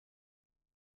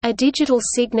A digital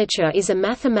signature is a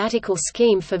mathematical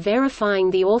scheme for verifying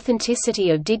the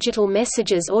authenticity of digital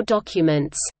messages or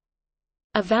documents.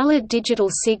 A valid digital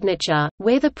signature,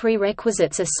 where the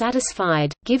prerequisites are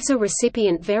satisfied, gives a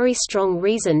recipient very strong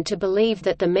reason to believe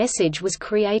that the message was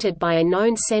created by a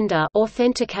known sender,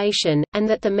 authentication, and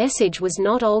that the message was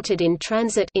not altered in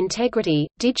transit, integrity.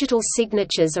 Digital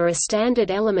signatures are a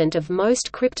standard element of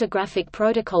most cryptographic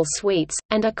protocol suites,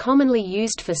 and are commonly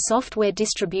used for software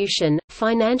distribution,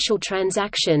 financial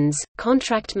transactions,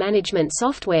 contract management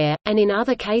software, and in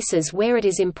other cases where it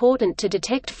is important to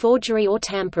detect forgery or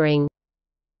tampering.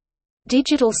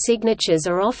 Digital signatures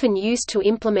are often used to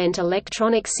implement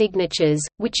electronic signatures,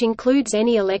 which includes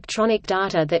any electronic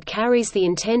data that carries the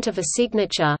intent of a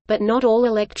signature, but not all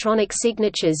electronic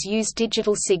signatures use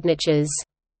digital signatures.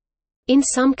 In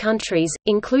some countries,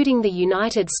 including the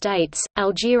United States,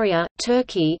 Algeria,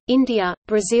 Turkey, India,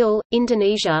 Brazil,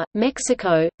 Indonesia,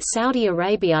 Mexico, Saudi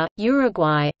Arabia,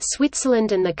 Uruguay,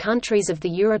 Switzerland and the countries of the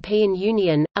European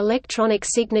Union, electronic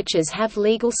signatures have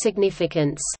legal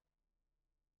significance.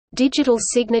 Digital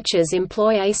signatures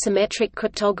employ asymmetric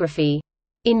cryptography.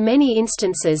 In many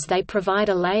instances they provide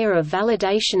a layer of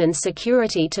validation and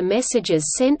security to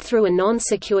messages sent through a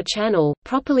non-secure channel.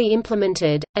 Properly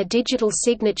implemented, a digital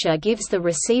signature gives the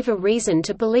receiver reason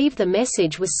to believe the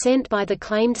message was sent by the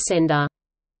claimed sender.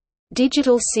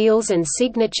 Digital seals and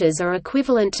signatures are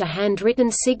equivalent to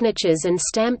handwritten signatures and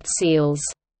stamped seals.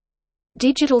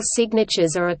 Digital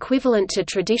signatures are equivalent to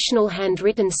traditional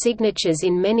handwritten signatures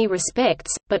in many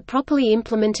respects, but properly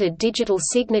implemented digital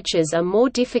signatures are more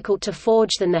difficult to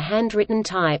forge than the handwritten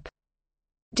type.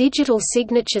 Digital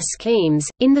signature schemes,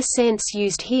 in the sense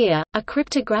used here, are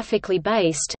cryptographically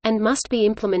based, and must be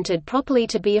implemented properly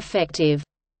to be effective.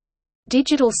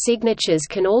 Digital signatures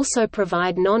can also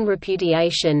provide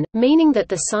non-repudiation, meaning that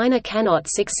the signer cannot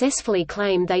successfully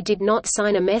claim they did not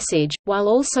sign a message, while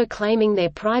also claiming their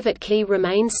private key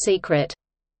remains secret.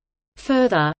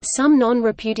 Further, some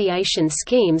non-repudiation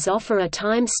schemes offer a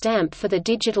time stamp for the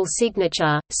digital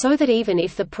signature, so that even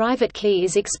if the private key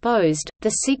is exposed,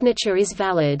 the signature is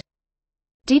valid.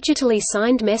 Digitally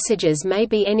signed messages may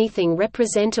be anything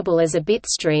representable as a bit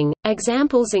string.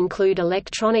 Examples include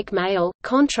electronic mail,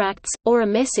 contracts, or a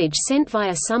message sent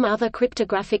via some other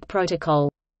cryptographic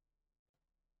protocol.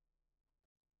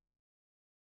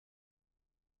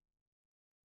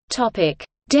 Topic: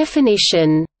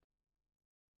 Definition.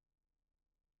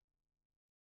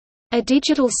 A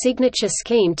digital signature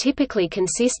scheme typically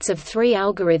consists of three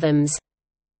algorithms.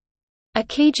 A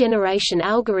key generation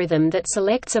algorithm that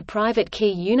selects a private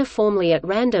key uniformly at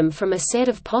random from a set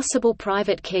of possible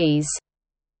private keys.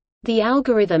 The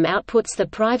algorithm outputs the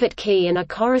private key and a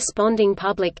corresponding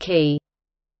public key.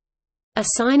 A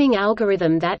signing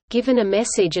algorithm that, given a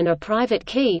message and a private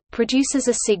key, produces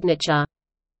a signature.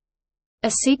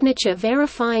 A signature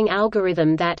verifying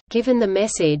algorithm that, given the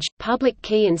message, public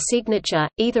key and signature,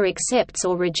 either accepts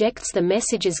or rejects the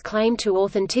message's claim to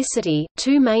authenticity.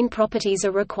 Two main properties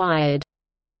are required.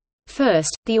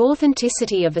 First, the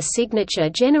authenticity of a signature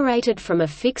generated from a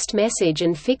fixed message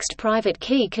and fixed private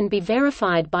key can be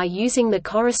verified by using the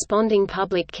corresponding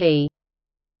public key.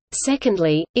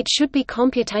 Secondly, it should be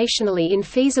computationally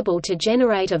infeasible to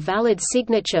generate a valid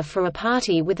signature for a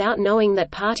party without knowing that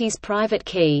party's private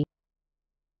key.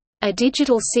 A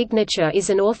digital signature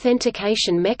is an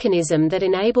authentication mechanism that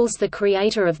enables the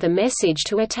creator of the message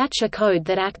to attach a code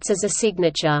that acts as a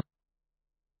signature.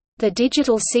 The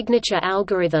digital signature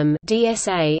algorithm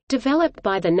 (DSA), developed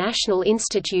by the National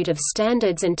Institute of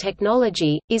Standards and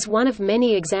Technology, is one of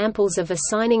many examples of a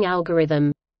signing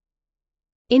algorithm.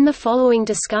 In the following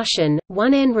discussion,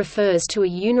 1n refers to a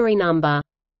unary number.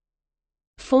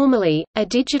 Formally, a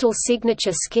digital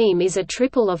signature scheme is a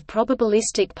triple of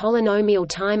probabilistic polynomial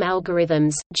time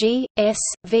algorithms G, S,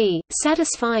 V,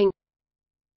 satisfying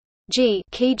G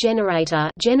key generator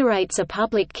generates a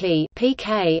public key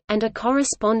PK, and a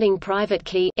corresponding private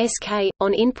key SK,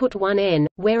 on input 1n,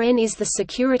 where n is the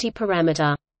security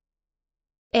parameter.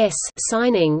 S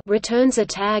signing returns a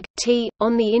tag T,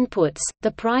 on the inputs,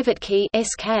 the private key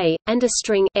SK, and a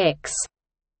string X.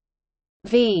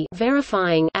 V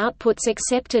verifying outputs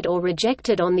accepted or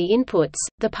rejected on the inputs,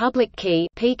 the public key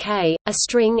PK, a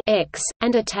string X,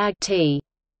 and a tag T.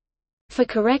 For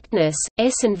correctness,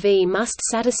 S and V must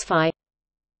satisfy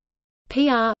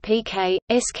PR PK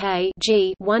SK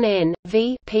G 1n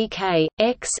V PK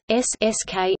X S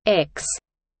SK X.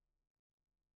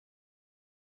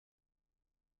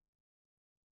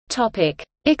 Topic: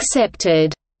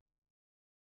 Accepted.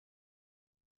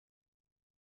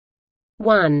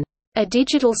 1. A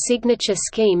digital signature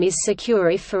scheme is secure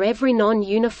if for every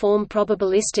non-uniform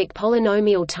probabilistic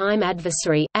polynomial time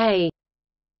adversary a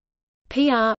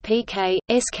PR pk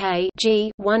sk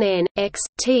g 1n x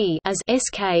t as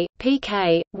sk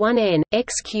pk 1n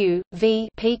xq v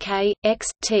pk x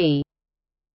t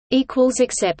equals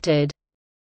accepted.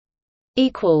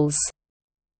 Equals.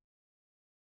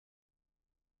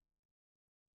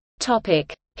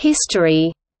 Topic: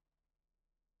 History.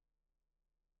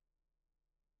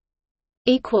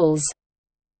 Equals.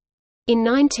 In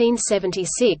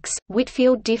 1976,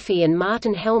 Whitfield Diffie and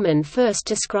Martin Hellman first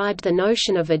described the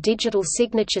notion of a digital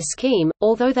signature scheme,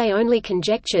 although they only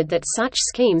conjectured that such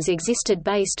schemes existed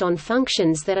based on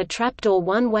functions that are trapdoor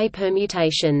one-way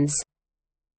permutations.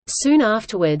 Soon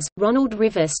afterwards, Ronald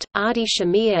Rivest, Adi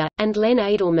Shamir, and Len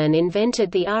Edelman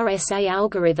invented the RSA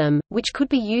algorithm, which could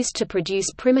be used to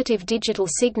produce primitive digital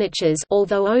signatures,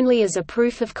 although only as a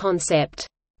proof of concept.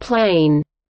 Plain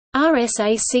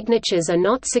RSA signatures are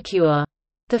not secure.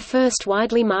 The first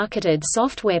widely marketed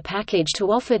software package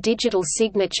to offer digital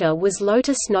signature was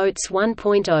Lotus Notes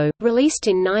 1.0, released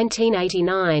in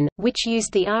 1989, which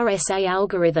used the RSA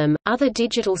algorithm. Other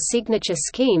digital signature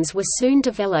schemes were soon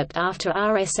developed after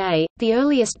RSA, the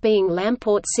earliest being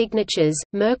Lamport signatures,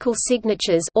 Merkle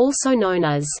signatures, also known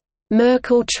as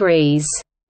Merkle trees,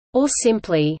 or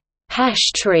simply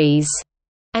hash trees,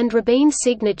 and Rabin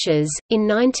signatures. In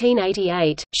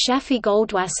 1988, Shafi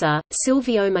Goldwasser,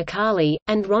 Silvio Micali,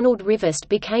 and Ronald Rivest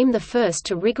became the first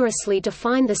to rigorously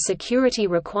define the security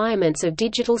requirements of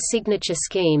digital signature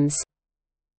schemes.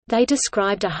 They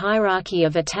described a hierarchy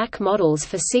of attack models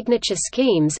for signature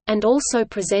schemes, and also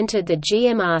presented the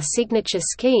GMR signature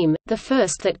scheme, the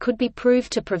first that could be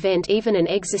proved to prevent even an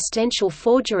existential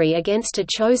forgery against a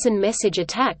chosen message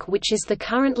attack, which is the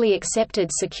currently accepted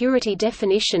security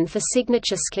definition for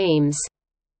signature schemes.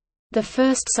 The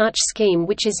first such scheme,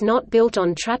 which is not built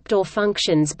on trapdoor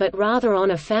functions but rather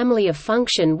on a family of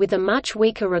function with a much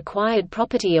weaker required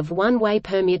property of one-way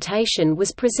permutation,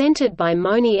 was presented by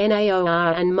Moni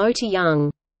Naor and Moti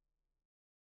Young.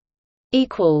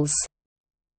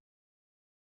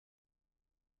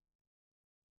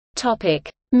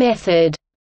 Method.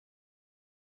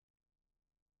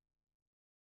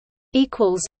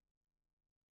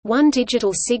 One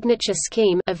digital signature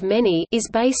scheme of many is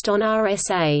based on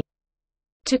RSA.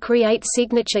 To create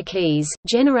signature keys,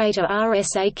 generate a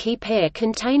RSA key pair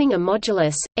containing a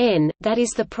modulus, n, that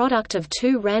is the product of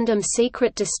two random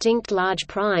secret distinct large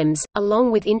primes,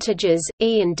 along with integers,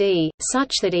 e and d,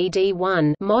 such that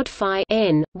ed1 mod phi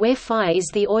n, where phi is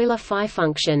the Euler phi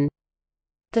function.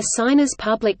 The signer's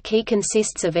public key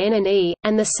consists of n and e,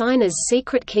 and the signer's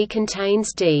secret key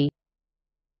contains d.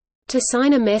 To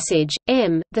sign a message,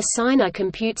 m, the signer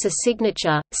computes a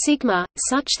signature, sigma,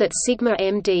 such that sigma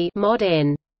md mod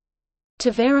n.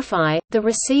 To verify, the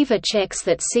receiver checks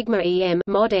that sigma em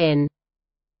mod n.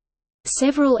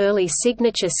 Several early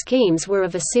signature schemes were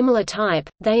of a similar type.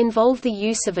 They involve the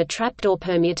use of a trapdoor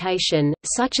permutation,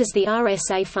 such as the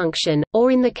RSA function,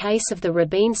 or in the case of the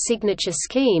Rabin signature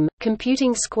scheme,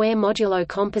 computing square modulo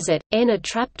composite n. A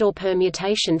trapdoor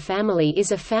permutation family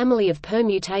is a family of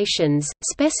permutations,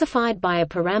 specified by a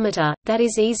parameter, that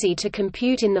is easy to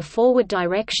compute in the forward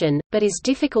direction, but is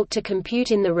difficult to compute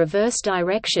in the reverse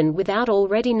direction without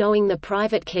already knowing the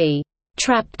private key.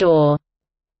 Trapdoor.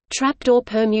 Trapdoor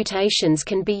permutations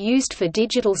can be used for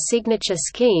digital signature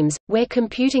schemes, where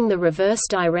computing the reverse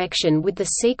direction with the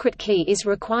secret key is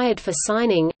required for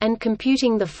signing, and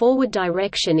computing the forward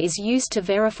direction is used to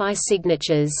verify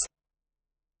signatures.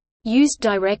 Used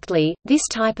directly, this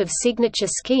type of signature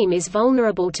scheme is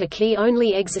vulnerable to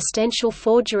key-only existential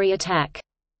forgery attack.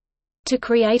 To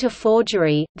create a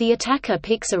forgery, the attacker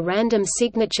picks a random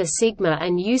signature sigma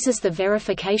and uses the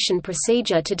verification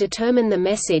procedure to determine the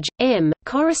message, m,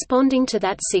 corresponding to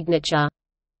that signature.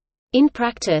 In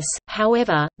practice,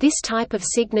 however, this type of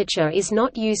signature is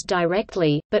not used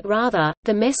directly, but rather,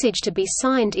 the message to be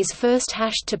signed is first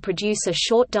hashed to produce a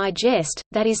short digest,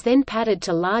 that is then padded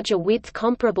to larger width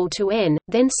comparable to n,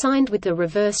 then signed with the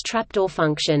reverse trapdoor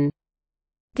function.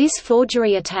 This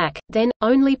forgery attack, then,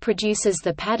 only produces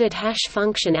the padded hash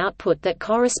function output that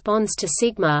corresponds to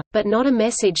sigma, but not a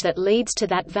message that leads to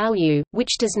that value,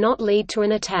 which does not lead to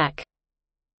an attack.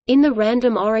 In the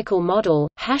random oracle model,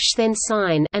 hash then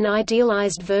sign, an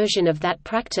idealized version of that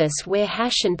practice where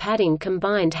hash and padding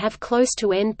combined have close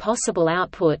to n possible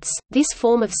outputs. This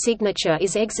form of signature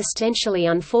is existentially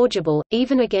unforgeable,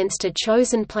 even against a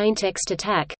chosen plaintext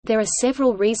attack. There are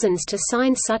several reasons to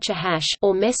sign such a hash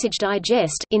or message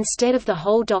digest instead of the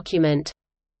whole document.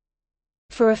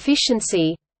 For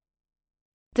efficiency,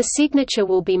 The signature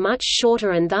will be much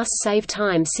shorter and thus save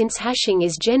time since hashing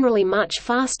is generally much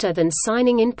faster than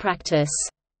signing in practice.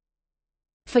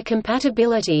 For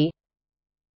compatibility,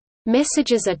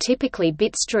 messages are typically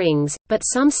bit strings, but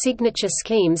some signature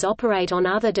schemes operate on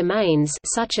other domains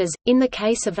such as, in the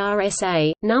case of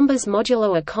RSA, numbers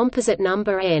modulo a composite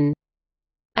number n.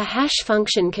 A hash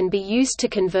function can be used to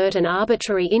convert an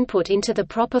arbitrary input into the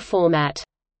proper format.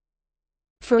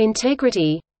 For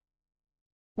integrity,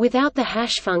 without the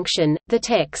hash function, the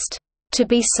text, "to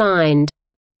be signed,"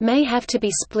 may have to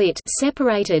be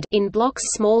separated in blocks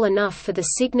small enough for the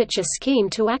signature scheme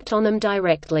to act on them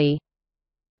directly.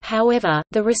 However,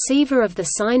 the receiver of the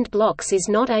signed blocks is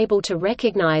not able to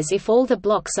recognize if all the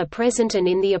blocks are present and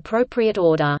in the appropriate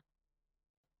order.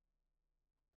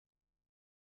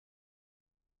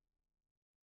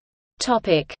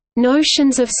 Topic: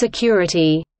 Notions of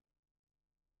security.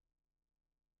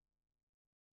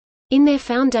 In their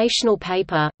foundational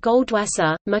paper,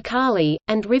 Goldwasser, Macaulay,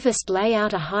 and Rivest lay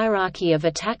out a hierarchy of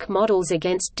attack models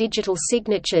against digital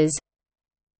signatures.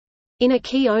 In a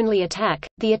key-only attack,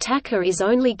 the attacker is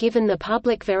only given the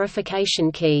public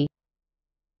verification key.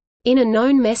 In a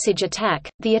known message attack,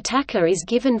 the attacker is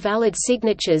given valid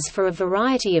signatures for a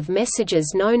variety of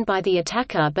messages known by the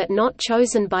attacker but not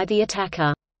chosen by the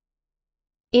attacker.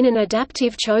 In an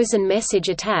adaptive chosen message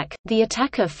attack, the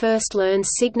attacker first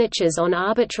learns signatures on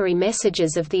arbitrary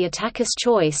messages of the attacker's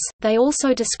choice. They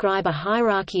also describe a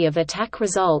hierarchy of attack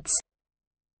results.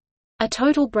 A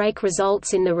total break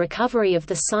results in the recovery of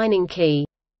the signing key.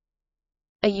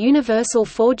 A universal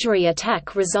forgery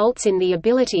attack results in the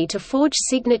ability to forge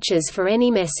signatures for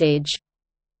any message.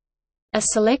 A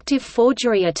selective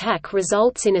forgery attack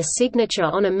results in a signature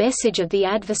on a message of the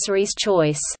adversary's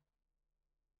choice.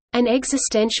 An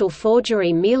existential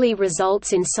forgery merely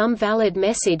results in some valid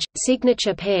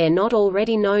message-signature pair not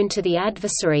already known to the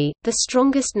adversary. The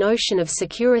strongest notion of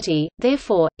security,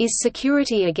 therefore, is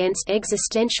security against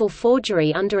existential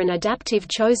forgery under an adaptive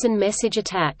chosen message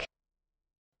attack.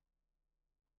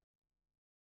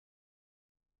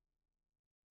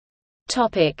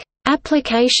 Topic: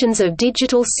 Applications of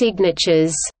digital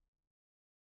signatures.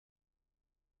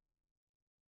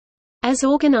 As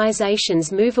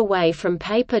organizations move away from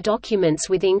paper documents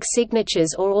with ink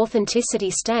signatures or authenticity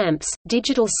stamps,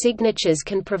 digital signatures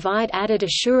can provide added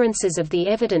assurances of the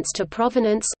evidence to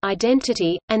provenance,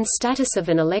 identity, and status of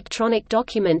an electronic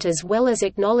document as well as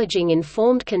acknowledging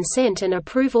informed consent and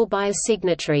approval by a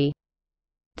signatory.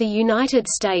 The United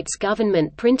States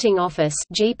Government Printing Office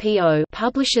 (GPO)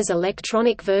 publishes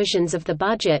electronic versions of the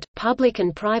budget, public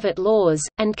and private laws,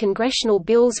 and congressional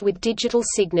bills with digital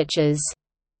signatures.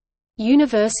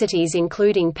 Universities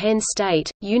including Penn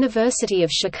State, University of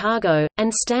Chicago,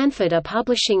 and Stanford are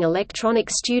publishing electronic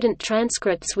student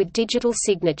transcripts with digital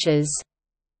signatures.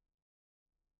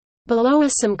 Below are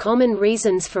some common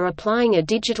reasons for applying a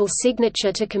digital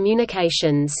signature to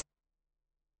communications.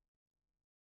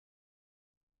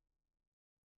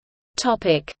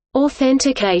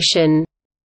 Authentication.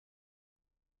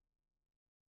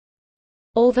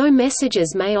 Although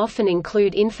messages may often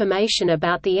include information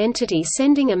about the entity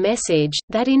sending a message,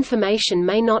 that information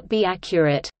may not be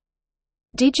accurate.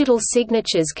 Digital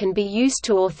signatures can be used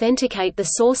to authenticate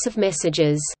the source of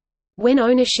messages. When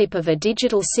ownership of a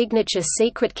digital signature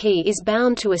secret key is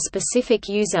bound to a specific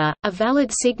user, a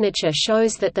valid signature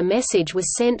shows that the message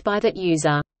was sent by that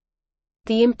user.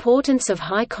 The importance of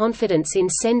high confidence in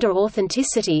sender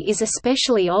authenticity is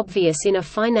especially obvious in a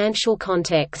financial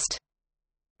context.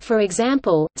 For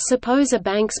example, suppose a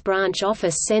bank's branch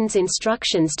office sends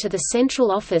instructions to the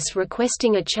central office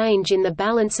requesting a change in the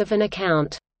balance of an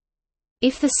account.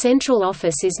 If the central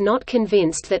office is not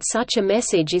convinced that such a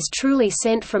message is truly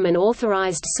sent from an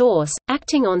authorized source,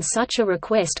 acting on such a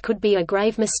request could be a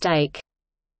grave mistake.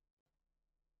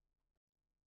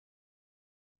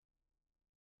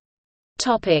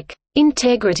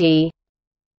 Integrity.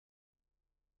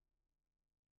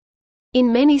 In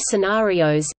many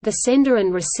scenarios, the sender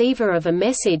and receiver of a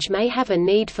message may have a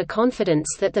need for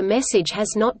confidence that the message has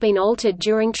not been altered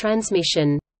during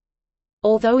transmission.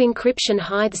 Although encryption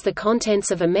hides the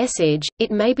contents of a message, it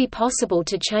may be possible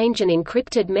to change an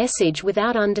encrypted message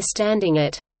without understanding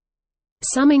it.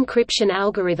 Some encryption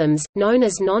algorithms, known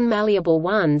as non-malleable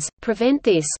ones, prevent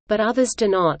this, but others do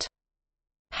not.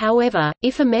 However,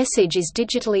 if a message is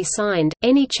digitally signed,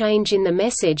 any change in the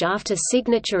message after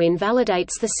signature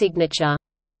invalidates the signature.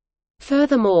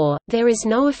 Furthermore, there is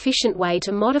no efficient way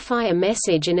to modify a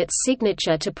message and its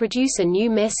signature to produce a new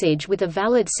message with a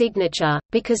valid signature,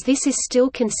 because this is still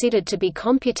considered to be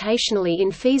computationally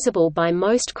infeasible by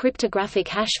most cryptographic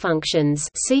hash functions.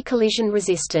 See collision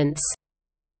resistance.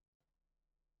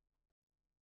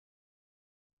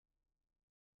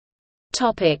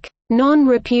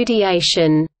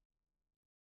 Non-repudiation.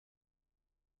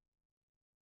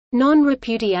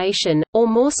 Non-repudiation, or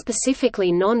more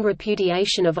specifically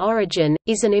non-repudiation of origin,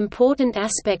 is an important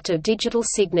aspect of digital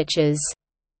signatures.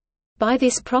 By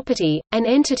this property, an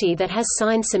entity that has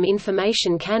signed some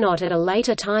information cannot at a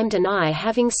later time deny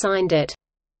having signed it.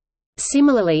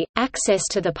 Similarly, access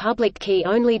to the public key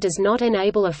only does not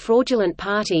enable a fraudulent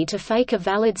party to fake a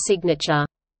valid signature.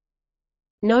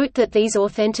 Note that these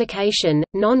authentication,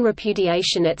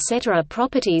 non-repudiation etc.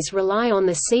 properties rely on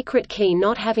the secret key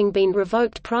not having been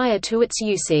revoked prior to its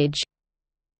usage.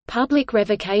 Public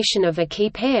revocation of a key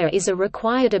pair is a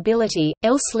required ability,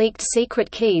 else leaked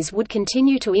secret keys would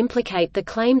continue to implicate the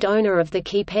claimed owner of the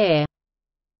key pair.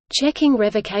 Checking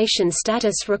revocation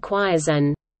status requires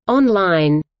an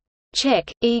online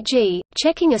check, e.g.,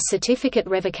 checking a certificate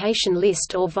revocation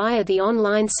list or via the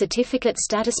online certificate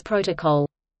status protocol.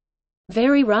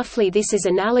 Very roughly, this is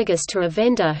analogous to a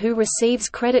vendor who receives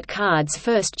credit cards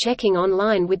first checking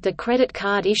online with the credit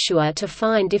card issuer to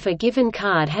find if a given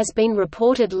card has been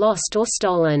reported lost or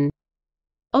stolen.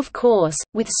 Of course,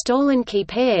 with stolen key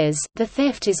pairs, the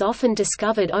theft is often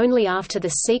discovered only after the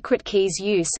secret key's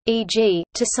use, e.g.,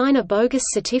 to sign a bogus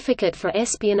certificate for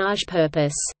espionage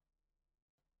purpose.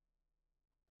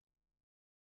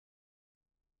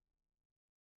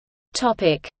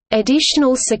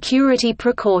 Additional security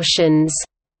precautions.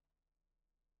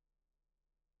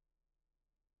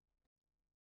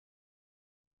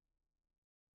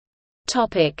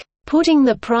 Putting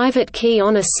the private key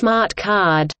on a smart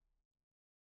card.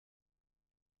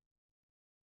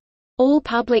 All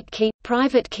public key,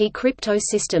 private key crypto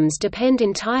systems depend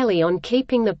entirely on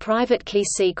keeping the private key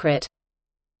secret.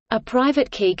 A private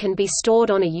key can be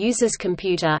stored on a user's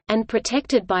computer, and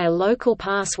protected by a local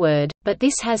password, but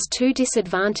this has two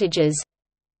disadvantages.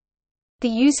 The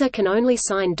user can only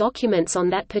sign documents on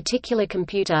that particular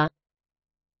computer.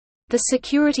 The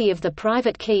security of the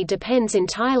private key depends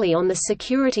entirely on the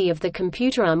security of the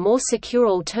computer. A more secure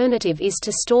alternative is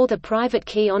to store the private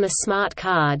key on a smart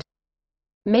card.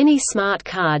 Many smart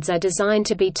cards are designed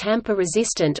to be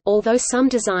tamper-resistant, although some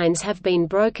designs have been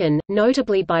broken,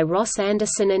 notably by Ross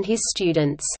Anderson and his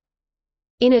students.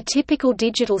 In a typical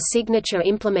digital signature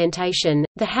implementation,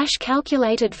 the hash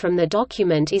calculated from the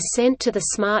document is sent to the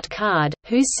smart card,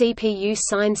 whose CPU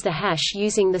signs the hash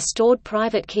using the stored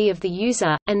private key of the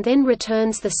user, and then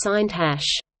returns the signed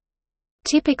hash.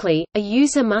 Typically, a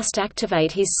user must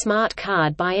activate his smart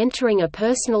card by entering a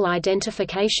personal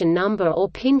identification number or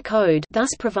PIN code, thus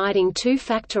providing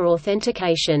two-factor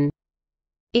authentication.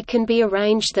 It can be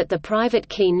arranged that the private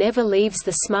key never leaves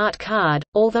the smart card,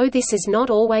 although this is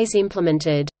not always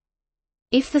implemented.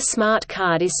 If the smart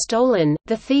card is stolen,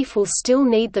 the thief will still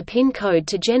need the PIN code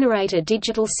to generate a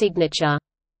digital signature.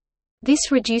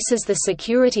 This reduces the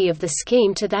security of the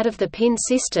scheme to that of the PIN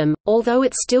system, although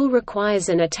it still requires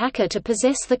an attacker to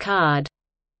possess the card.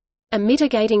 A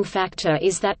mitigating factor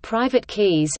is that private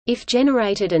keys, if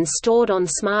generated and stored on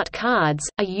smart cards,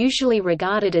 are usually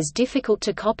regarded as difficult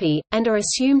to copy, and are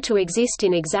assumed to exist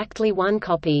in exactly one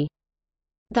copy.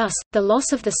 Thus, the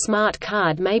loss of the smart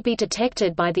card may be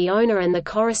detected by the owner and the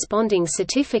corresponding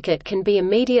certificate can be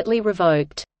immediately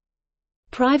revoked.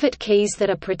 Private keys that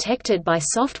are protected by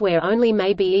software only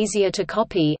may be easier to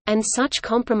copy, and such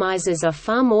compromises are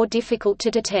far more difficult to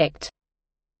detect.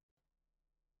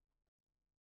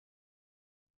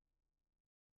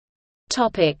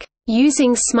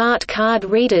 Using smart card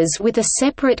readers with a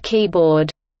separate keyboard.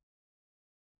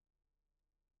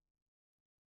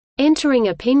 Entering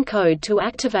a PIN code to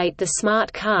activate the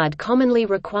smart card commonly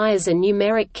requires a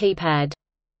numeric keypad.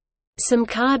 Some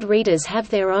card readers have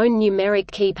their own numeric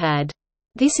keypad.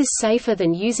 This is safer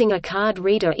than using a card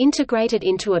reader integrated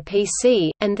into a PC,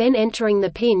 and then entering the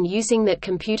PIN using that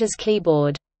computer's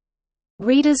keyboard.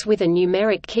 Readers with a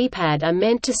numeric keypad are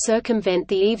meant to circumvent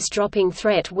the eavesdropping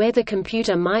threat where the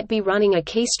computer might be running a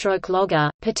keystroke logger,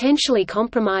 potentially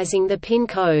compromising the PIN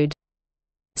code.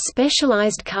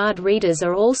 Specialized card readers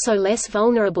are also less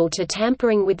vulnerable to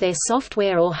tampering with their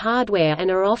software or hardware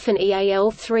and are often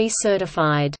EAL3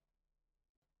 certified.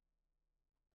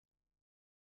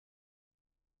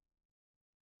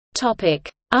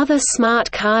 Other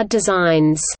smart card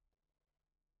designs.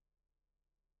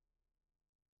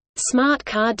 Smart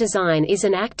card design is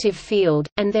an active field,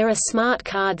 and there are smart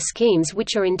card schemes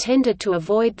which are intended to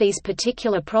avoid these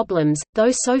particular problems,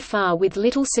 though so far with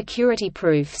little security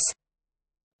proofs.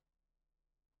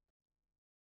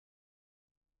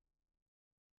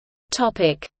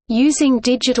 Using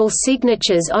digital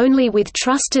signatures only with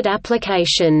trusted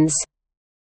applications.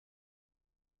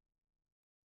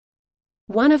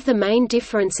 One of the main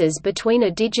differences between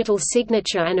a digital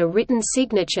signature and a written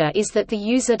signature is that the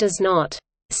user does not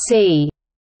see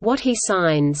what he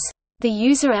signs. The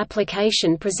user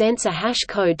application presents a hash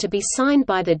code to be signed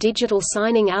by the digital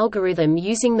signing algorithm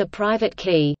using the private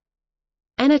key.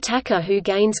 An attacker who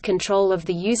gains control of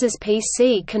the user's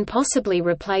PC can possibly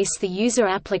replace the user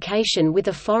application with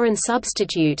a foreign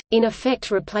substitute, in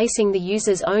effect replacing the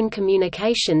user's own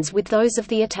communications with those of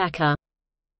the attacker.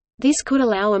 This could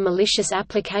allow a malicious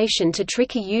application to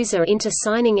trick a user into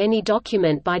signing any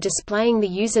document by displaying the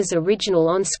user's original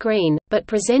on screen, but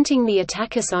presenting the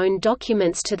attacker's own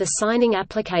documents to the signing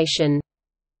application.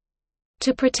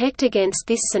 To protect against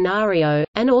this scenario,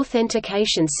 an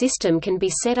authentication system can be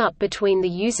set up between the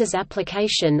user's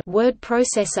application, word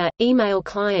processor, email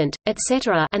client,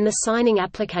 etc., and the signing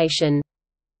application.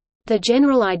 The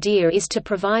general idea is to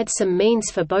provide some means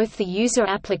for both the user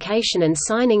application and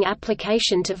signing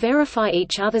application to verify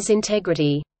each other's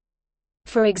integrity.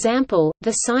 For example,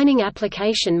 the signing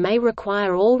application may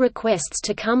require all requests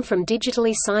to come from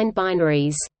digitally signed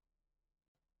binaries.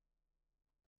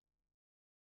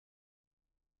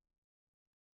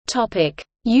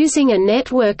 Using a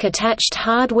network-attached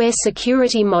hardware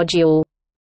security module.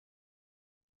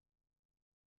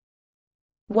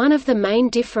 One of the main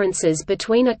differences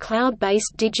between a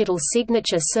cloud-based digital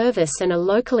signature service and a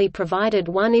locally provided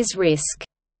one is risk.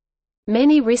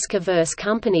 Many risk-averse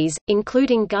companies,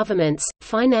 including governments,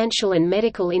 financial and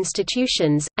medical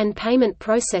institutions, and payment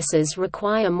processors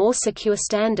require more secure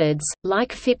standards,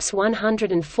 like FIPS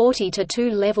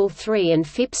 140-2 Level 3 and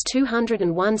FIPS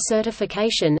 201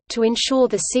 certification, to ensure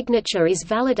the signature is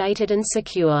validated and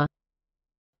secure.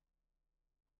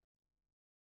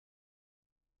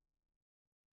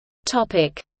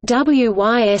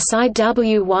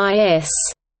 WYSIWYS.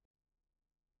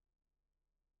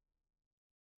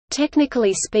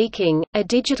 Technically speaking, a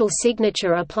digital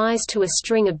signature applies to a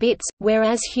string of bits,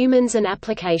 whereas humans and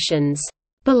applications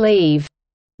believe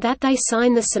that they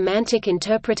sign the semantic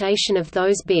interpretation of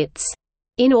those bits.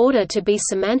 In order to be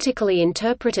semantically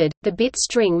interpreted, the bit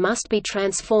string must be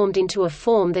transformed into a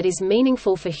form that is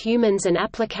meaningful for humans and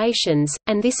applications,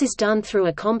 and this is done through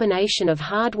a combination of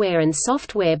hardware and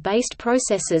software-based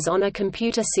processes on a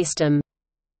computer system.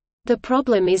 The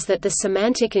problem is that the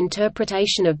semantic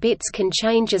interpretation of bits can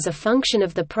change as a function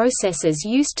of the processes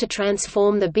used to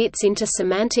transform the bits into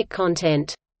semantic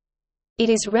content. It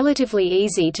is relatively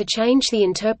easy to change the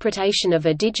interpretation of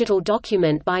a digital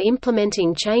document by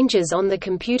implementing changes on the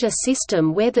computer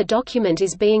system where the document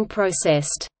is being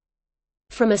processed.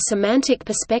 From a semantic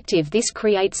perspective, this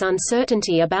creates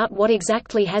uncertainty about what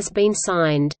exactly has been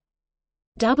signed.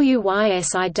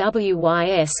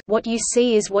 WYSIWYS, what you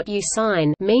see is what you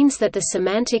sign, means that the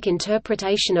semantic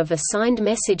interpretation of a signed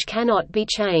message cannot be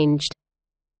changed.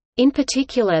 In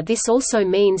particular, this also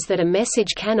means that a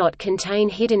message cannot contain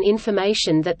hidden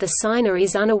information that the signer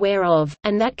is unaware of,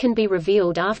 and that can be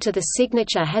revealed after the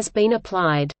signature has been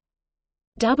applied.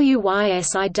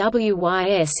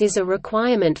 WYSIWYS is a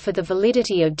requirement for the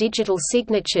validity of digital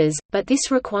signatures, but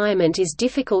this requirement is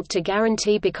difficult to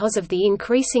guarantee because of the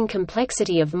increasing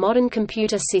complexity of modern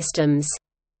computer systems.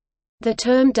 The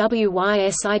term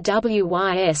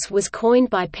WYSIWYS was coined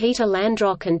by Peter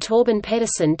Landrock and Torben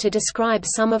Pedersen to describe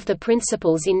some of the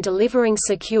principles in delivering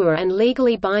secure and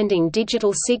legally binding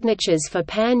digital signatures for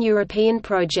pan-European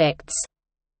projects.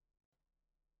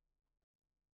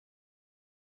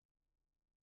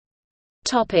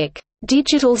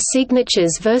 Digital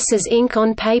signatures versus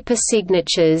ink-on-paper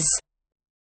signatures.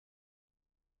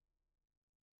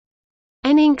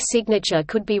 An ink signature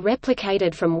could be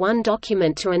replicated from one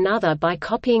document to another by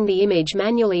copying the image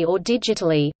manually or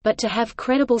digitally, but to have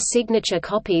credible signature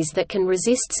copies that can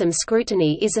resist some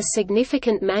scrutiny is a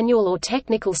significant manual or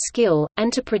technical skill,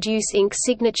 and to produce ink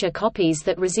signature copies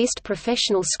that resist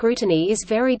professional scrutiny is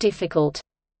very difficult.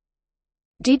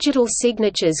 Digital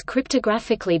signatures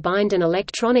cryptographically bind an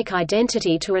electronic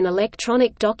identity to an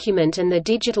electronic document, and the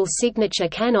digital signature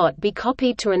cannot be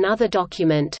copied to another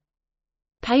document.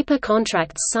 Paper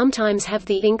contracts sometimes have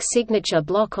the ink signature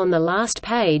block on the last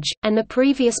page, and the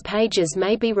previous pages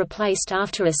may be replaced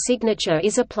after a signature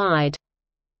is applied.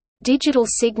 Digital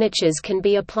signatures can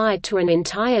be applied to an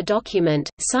entire document,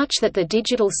 such that the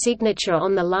digital signature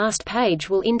on the last page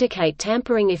will indicate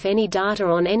tampering if any data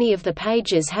on any of the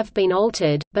pages have been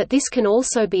altered, but this can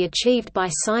also be achieved by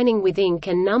signing with ink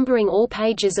and numbering all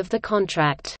pages of the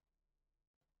contract.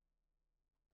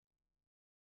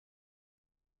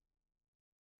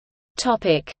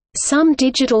 Some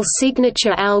digital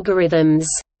signature algorithms.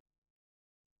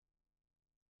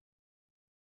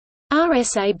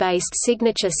 RSA-based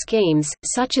signature schemes,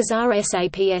 such as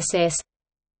RSA-PSS,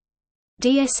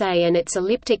 DSA and its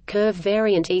elliptic curve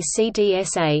variant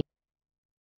EC-DSA.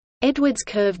 Edwards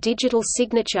curve digital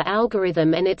signature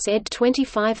algorithm and its ED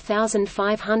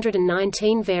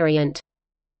 25519 variant.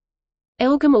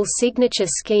 Elgamal signature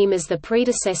scheme as the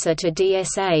predecessor to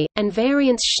DSA, and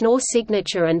variants Schnorr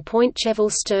signature and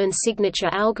Pointcheval-Stern signature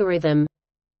algorithm.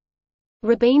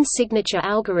 Rabin signature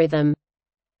algorithm.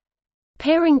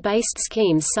 Pairing-based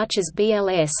schemes such as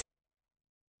BLS.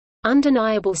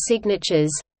 Undeniable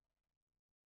signatures.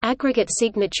 Aggregate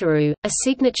signature, a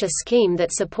signature scheme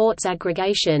that supports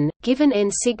aggregation. Given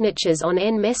n signatures on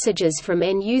n messages from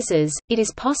n users, it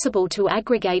is possible to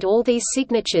aggregate all these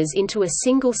signatures into a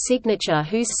single signature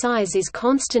whose size is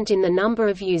constant in the number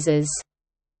of users.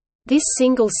 This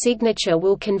single signature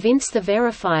will convince the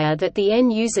verifier that the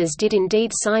n users did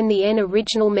indeed sign the n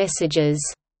original messages.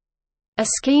 A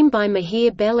scheme by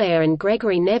Mihir Belair and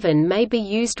Gregory Nevin may be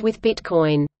used with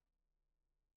Bitcoin.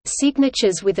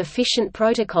 Signatures with efficient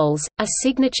protocols are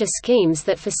signature schemes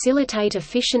that facilitate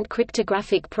efficient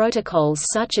cryptographic protocols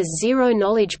such as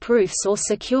zero-knowledge proofs or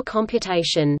secure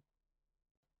computation.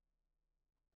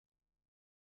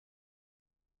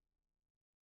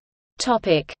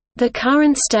 The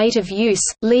current state of use,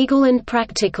 legal and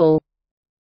practical.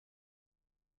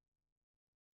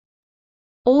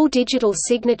 All digital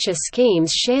signature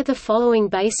schemes share the following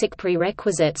basic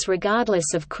prerequisites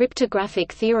regardless of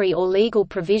cryptographic theory or legal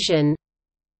provision.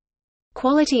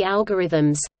 Quality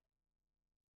algorithms.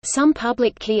 Some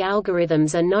public key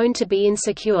algorithms are known to be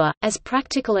insecure, as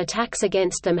practical attacks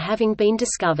against them having been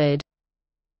discovered.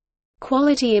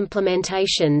 Quality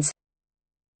implementations.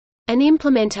 An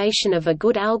implementation of a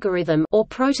good algorithm or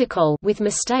protocol with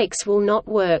mistakes will not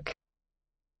work.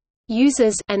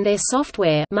 Users and their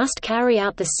software must carry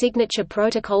out the signature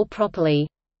protocol properly.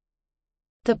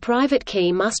 The private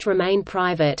key must remain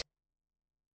private.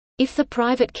 If the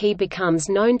private key becomes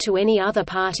known to any other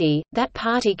party, that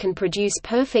party can produce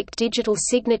perfect digital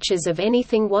signatures of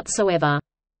anything whatsoever.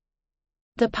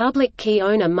 The public key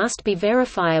owner must be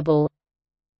verifiable.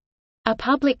 A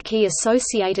public key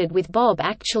associated with Bob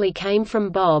actually came from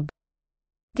Bob.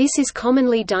 This is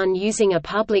commonly done using a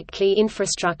public key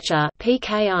infrastructure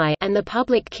 (PKI), and the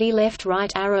public key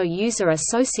left-right arrow user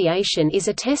association is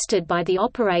attested by the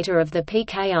operator of the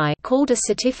PKI, called a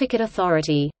certificate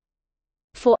authority.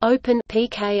 For open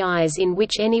PKIs in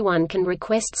which anyone can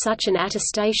request such an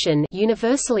attestation,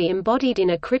 universally embodied in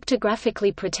a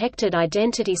cryptographically protected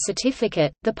identity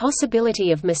certificate, the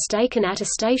possibility of mistaken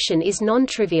attestation is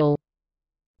non-trivial.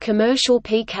 Commercial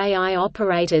PKI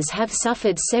operators have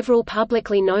suffered several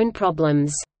publicly known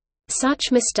problems.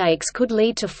 Such mistakes could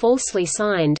lead to falsely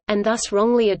signed, and thus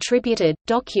wrongly attributed,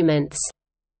 documents.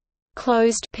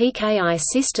 Closed PKI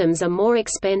systems are more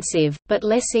expensive, but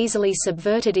less easily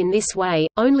subverted in this way.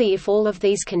 Only if all of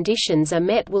these conditions are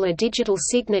met will a digital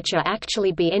signature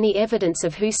actually be any evidence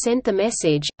of who sent the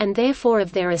message, and therefore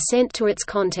of their assent to its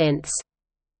contents.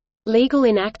 Legal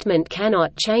enactment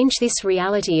cannot change this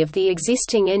reality of the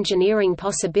existing engineering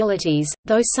possibilities,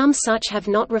 though some such have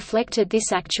not reflected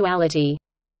this actuality.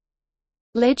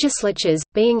 Legislatures,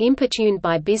 being importuned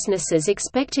by businesses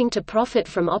expecting to profit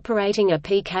from operating a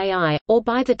PKI, or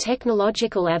by the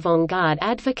technological avant-garde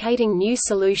advocating new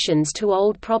solutions to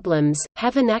old problems,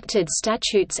 have enacted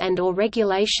statutes and/or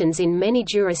regulations in many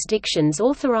jurisdictions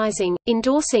authorizing,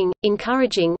 endorsing,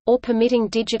 encouraging, or permitting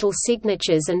digital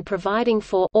signatures and providing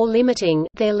for or limiting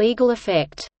their legal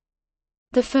effect.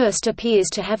 The first appears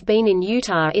to have been in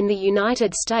Utah in the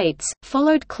United States,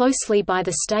 followed closely by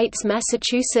the states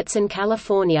Massachusetts and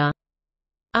California.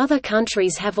 Other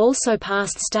countries have also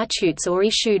passed statutes or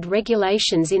issued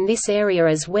regulations in this area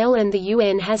as well, and the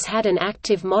UN has had an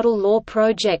active model law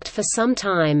project for some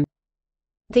time.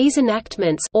 These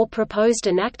enactments or proposed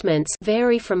enactments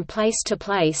vary from place to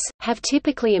place, have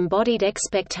typically embodied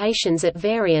expectations at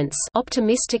variance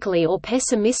optimistically or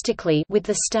pessimistically with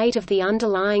the state of the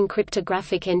underlying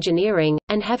cryptographic engineering,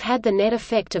 and have had the net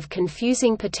effect of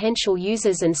confusing potential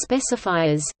users and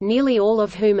specifiers, nearly all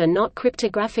of whom are not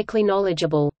cryptographically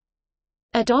knowledgeable.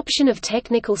 Adoption of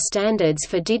technical standards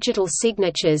for digital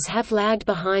signatures have lagged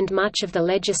behind much of the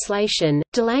legislation,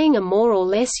 delaying a more or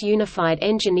less unified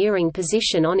engineering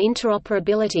position on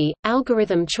interoperability,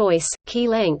 algorithm choice, key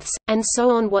lengths, and so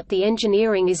on what the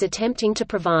engineering is attempting to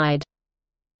provide.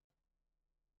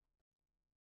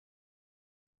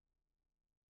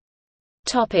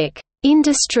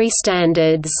 Industry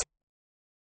standards.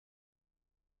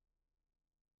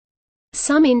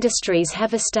 Some industries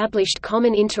have established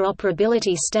common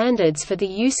interoperability standards for the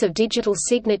use of digital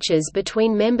signatures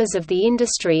between members of the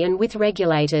industry and with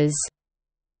regulators.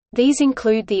 These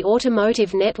include the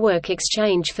Automotive Network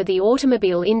Exchange for the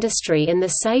automobile industry and the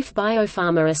Safe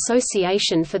Biopharma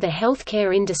Association for the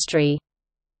healthcare industry.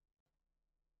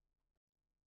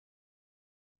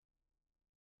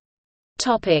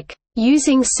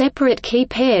 Using separate key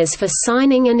pairs for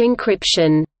signing and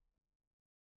encryption.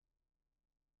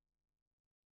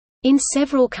 In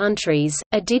several countries,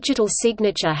 a digital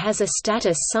signature has a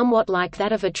status somewhat like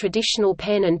that of a traditional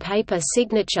pen and paper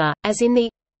signature, as in the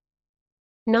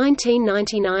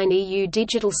 1999 EU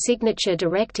Digital Signature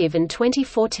Directive and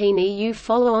 2014 EU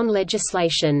follow-on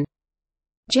legislation.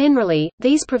 Generally,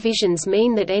 these provisions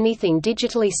mean that anything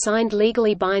digitally signed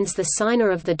legally binds the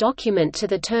signer of the document to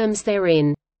the terms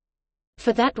therein.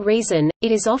 For that reason,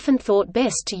 it is often thought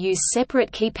best to use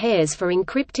separate key pairs for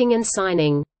encrypting and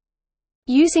signing.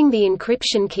 Using the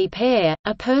encryption key pair,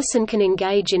 a person can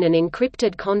engage in an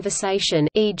encrypted conversation,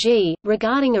 e.g.,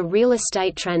 regarding a real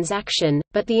estate transaction,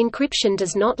 but the encryption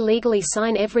does not legally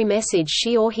sign every message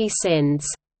she or he sends.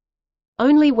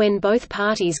 Only when both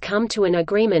parties come to an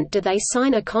agreement do they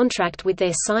sign a contract with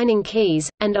their signing keys,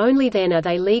 and only then are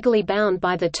they legally bound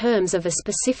by the terms of a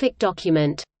specific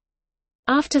document.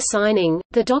 After signing,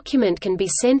 the document can be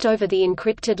sent over the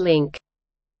encrypted link.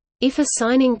 If a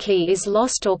signing key is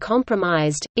lost or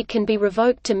compromised, it can be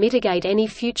revoked to mitigate any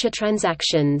future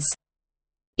transactions.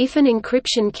 If an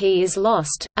encryption key is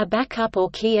lost, a backup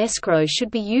or key escrow should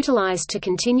be utilized to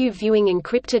continue viewing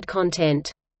encrypted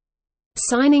content.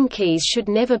 Signing keys should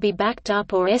never be backed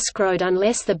up or escrowed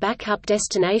unless the backup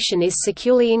destination is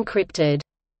securely encrypted.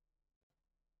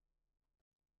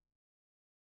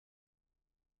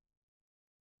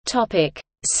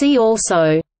 See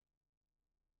also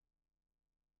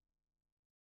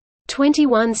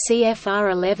 21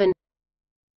 CFR 11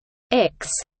 X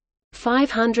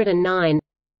 509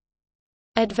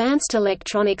 Advanced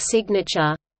electronic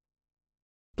signature,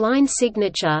 Blind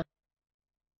signature,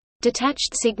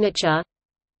 Detached signature,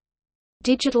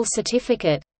 Digital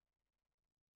certificate,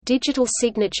 Digital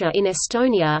signature in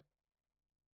Estonia,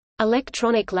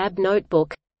 Electronic lab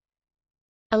notebook,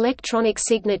 Electronic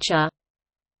signature,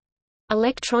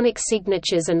 Electronic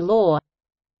signatures and law,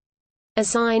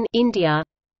 Assign India,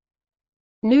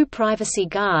 New Privacy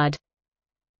Guard,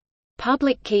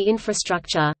 Public key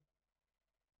infrastructure,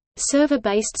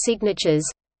 Server-based signatures,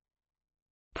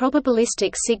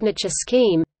 Probabilistic signature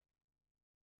scheme.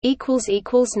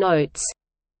 Notes